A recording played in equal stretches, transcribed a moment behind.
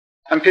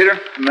I'm Peter,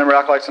 I'm a member of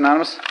Alcoholics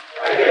Anonymous.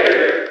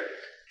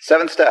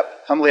 Seventh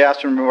step, humbly ask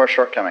to remove our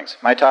shortcomings.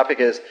 My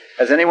topic is,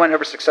 has anyone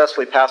ever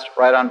successfully passed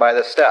right on by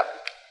this step?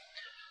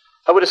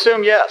 I would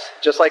assume yes,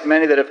 just like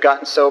many that have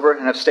gotten sober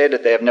and have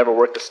stated they have never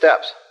worked the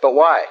steps. But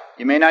why?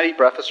 You may not eat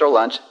breakfast or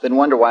lunch, then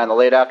wonder why in the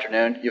late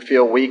afternoon you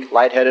feel weak,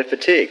 lightheaded,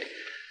 fatigued.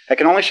 I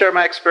can only share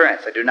my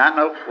experience. I do not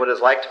know what it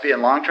is like to be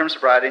in long-term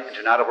sobriety and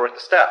do not have worked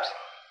the steps.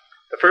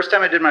 The first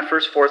time I did my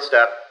first fourth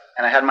step,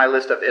 and I had my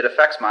list of it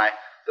affects my,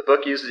 the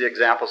book uses the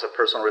examples of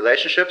personal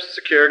relationships,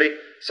 security,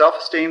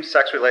 self-esteem,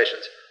 sex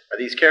relations. Are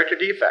these character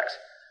defects?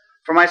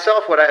 For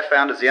myself, what I have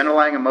found is the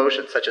underlying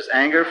emotions such as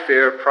anger,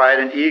 fear, pride,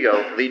 and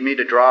ego lead me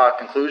to draw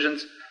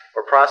conclusions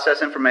or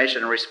process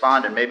information and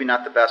respond in maybe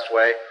not the best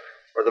way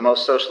or the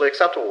most socially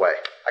acceptable way.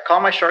 I call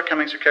my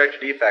shortcomings or character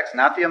defects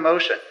not the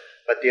emotion,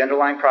 but the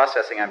underlying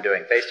processing I'm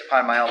doing based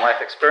upon my own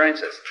life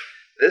experiences.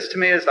 This to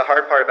me is the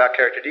hard part about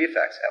character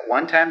defects. At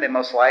one time, they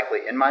most likely,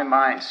 in my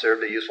mind,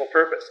 served a useful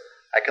purpose.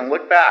 I can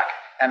look back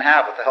and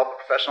have, with the help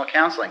of professional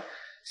counseling,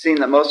 seen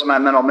that most of my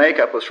mental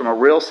makeup was from a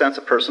real sense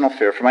of personal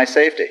fear for my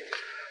safety,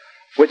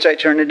 which I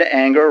turned into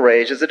anger or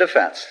rage as a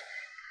defense.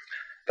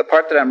 The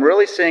part that I'm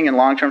really seeing in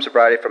long-term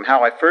sobriety from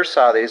how I first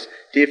saw these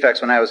defects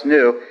when I was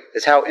new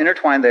is how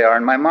intertwined they are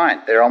in my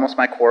mind. They are almost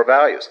my core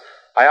values.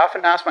 I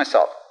often ask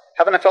myself,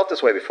 haven't I felt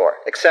this way before?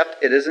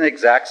 Except it isn't the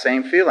exact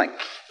same feeling.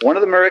 One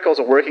of the miracles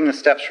of working the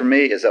steps for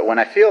me is that when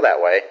I feel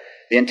that way,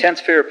 the intense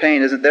fear of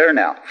pain isn't there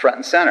now, front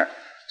and center.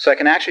 So I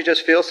can actually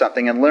just feel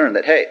something and learn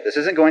that, hey, this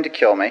isn't going to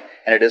kill me,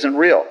 and it isn't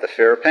real, the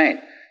fear of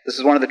pain. This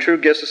is one of the true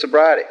gifts of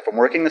sobriety, from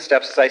working the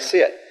steps as I see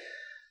it.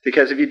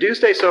 Because if you do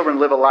stay sober and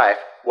live a life,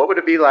 what would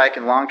it be like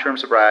in long-term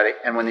sobriety,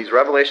 and when these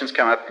revelations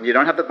come up, and you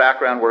don't have the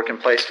background work in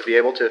place to be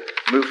able to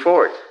move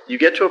forward? You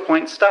get to a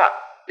point and stop.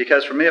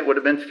 Because for me, it would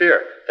have been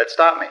fear that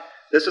stopped me.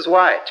 This is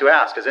why, to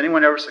ask, has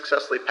anyone ever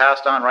successfully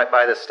passed on right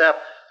by this step?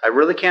 I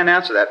really can't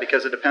answer that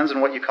because it depends on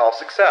what you call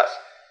success.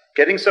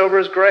 Getting sober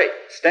is great.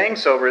 Staying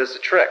sober is the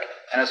trick.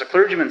 And as a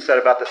clergyman said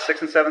about the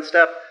sixth and seventh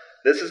step,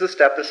 this is the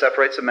step that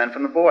separates the men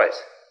from the boys.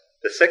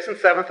 The sixth and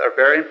seventh are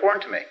very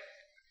important to me.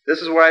 This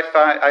is where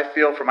I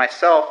feel for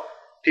myself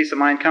peace of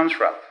mind comes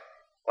from.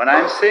 When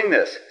I'm seeing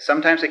this,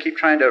 sometimes I keep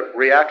trying to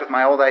react with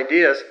my old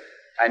ideas.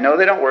 I know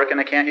they don't work and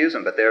I can't use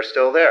them, but they're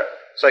still there.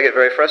 So I get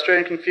very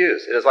frustrated and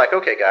confused. It is like,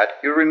 okay, God,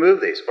 you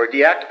remove these or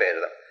deactivated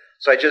them.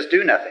 So I just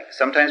do nothing,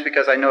 sometimes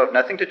because I know of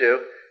nothing to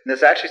do, and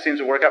this actually seems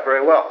to work out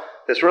very well.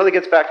 This really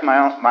gets back to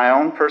my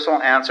own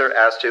personal answer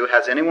as to,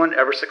 has anyone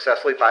ever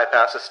successfully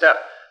bypassed a step?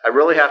 I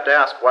really have to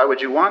ask, why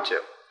would you want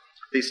to?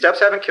 These steps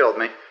haven't killed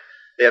me.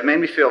 They have made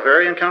me feel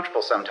very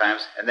uncomfortable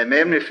sometimes, and they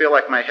made me feel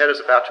like my head is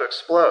about to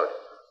explode.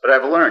 But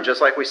I've learned,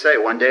 just like we say,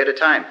 one day at a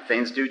time,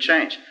 things do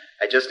change.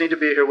 I just need to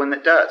be here when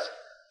it does.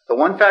 The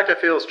one fact I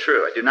feel is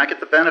true. I do not get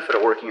the benefit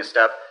of working a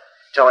step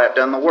until I have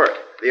done the work.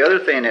 The other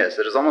thing is,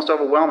 it is almost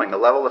overwhelming, the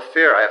level of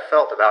fear I have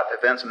felt about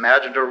events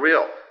imagined or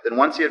real. Then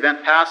once the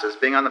event passes,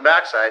 being on the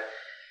backside,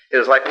 it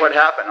is like what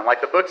happened. And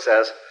like the book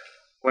says,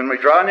 when we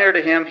draw near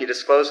to him, he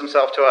discloses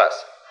himself to us.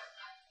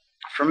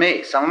 For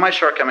me, some of my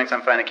shortcomings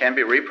I'm finding can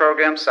be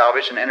reprogrammed,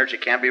 salvaged, and energy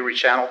can be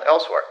rechanneled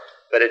elsewhere.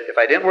 But if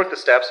I didn't work the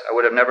steps, I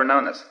would have never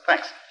known this.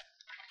 Thanks.